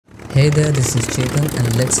Hey there, this is Chetan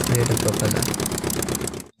and let's create a propeller.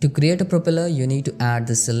 To create a propeller, you need to add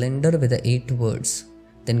the cylinder with the 8 words.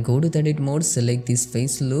 Then go to the edit mode, select this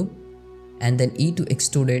face loop and then E to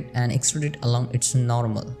extrude it and extrude it along its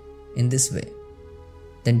normal in this way.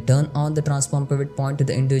 Then turn on the transform pivot point to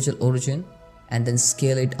the individual origin and then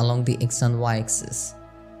scale it along the X and Y axis.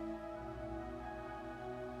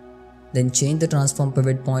 Then change the transform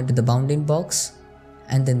pivot point to the bounding box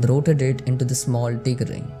and then rotate it into the small tick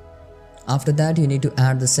ring. After that, you need to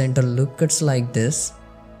add the center loop cuts like this.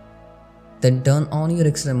 Then turn on your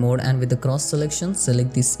X-ray mode and with the cross selection,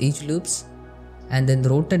 select these edge loops and then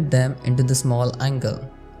rotate them into the small angle.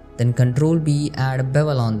 Then Ctrl B, add a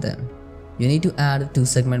bevel on them. You need to add a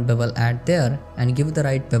 2-segment bevel at there and give the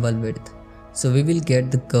right bevel width. So we will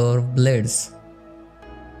get the curved blades.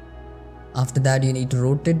 After that, you need to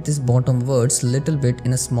rotate this bottom words little bit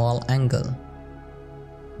in a small angle.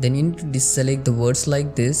 Then you need to deselect the words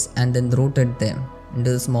like this and then rotate them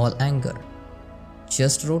into the small angle.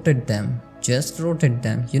 Just rotate them.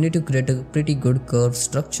 You need to create a pretty good curved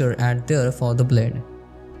structure at there for the blade.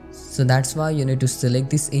 So that's why you need to select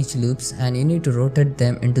these edge loops and you need to rotate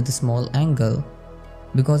them into the small angle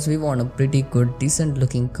because we want a pretty good decent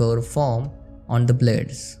looking curve form on the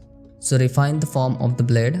blades. So refine the form of the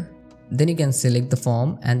blade. Then you can select the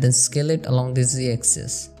form and then scale it along the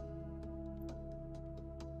Z-axis.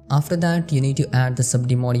 After that, you need to add the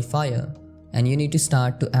subd modifier and you need to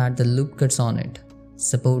start to add the loop cuts on it,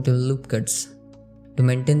 supportive loop cuts, to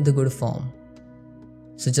maintain the good form.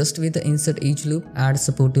 So just with the insert edge loop, add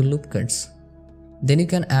supportive loop cuts. Then you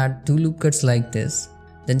can add 2 loop cuts like this.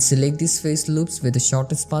 Then select these face loops with the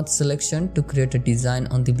shortest path selection to create a design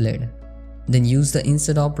on the blade. Then use the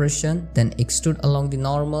insert operation, then extrude along the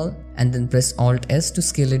normal and then press Alt S to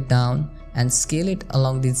scale it down and scale it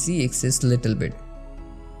along the Z axis little bit.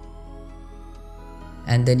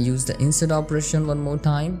 And then use the insert operation one more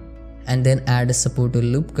time and then add a supportive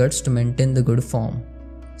loop cuts to maintain the good form.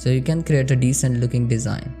 So you can create a decent looking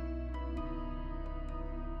design.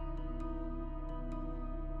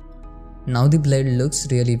 Now the blade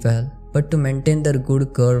looks really well, but to maintain the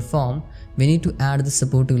good curve form, we need to add the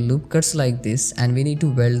supportive loop cuts like this and we need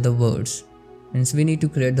to weld the words. Means we need to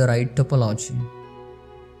create the right topology.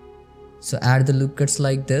 So add the loop cuts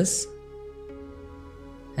like this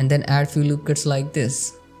and then add few loop cuts like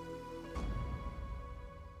this.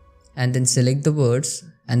 And then select the words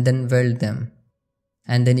and then weld them.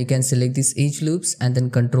 And then you can select these edge loops and then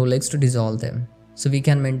Ctrl X to dissolve them. So we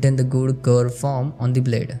can maintain the good curve form on the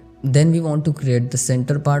blade. Then we want to create the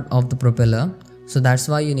center part of the propeller. So that's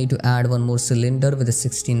why you need to add one more cylinder with the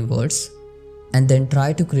 16 words. And then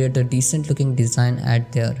try to create a decent looking design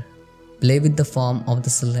at there. Play with the form of the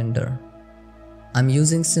cylinder. I'm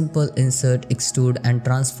using simple insert, extrude and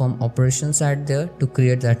transform operations at there to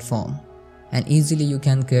create that form. And easily you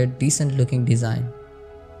can create decent looking design.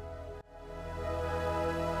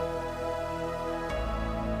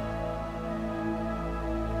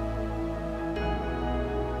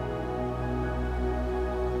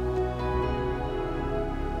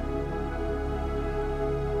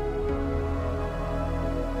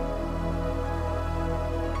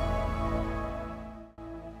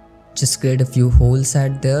 Just create a few holes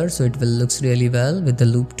at there so it will looks really well with the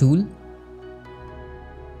loop tool.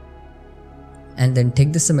 And then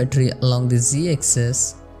take the symmetry along the Z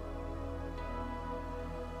axis.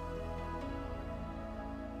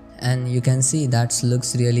 And you can see that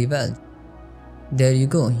looks really well. There you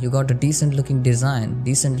go, you got a decent looking design,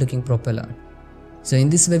 decent looking propeller. So in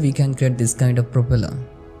this way we can create this kind of propeller.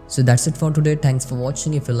 So that's it for today. Thanks for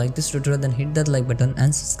watching. If you like this tutorial then hit that like button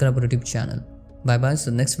and subscribe to our YouTube channel. Bye bye, so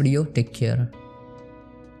next video, take care.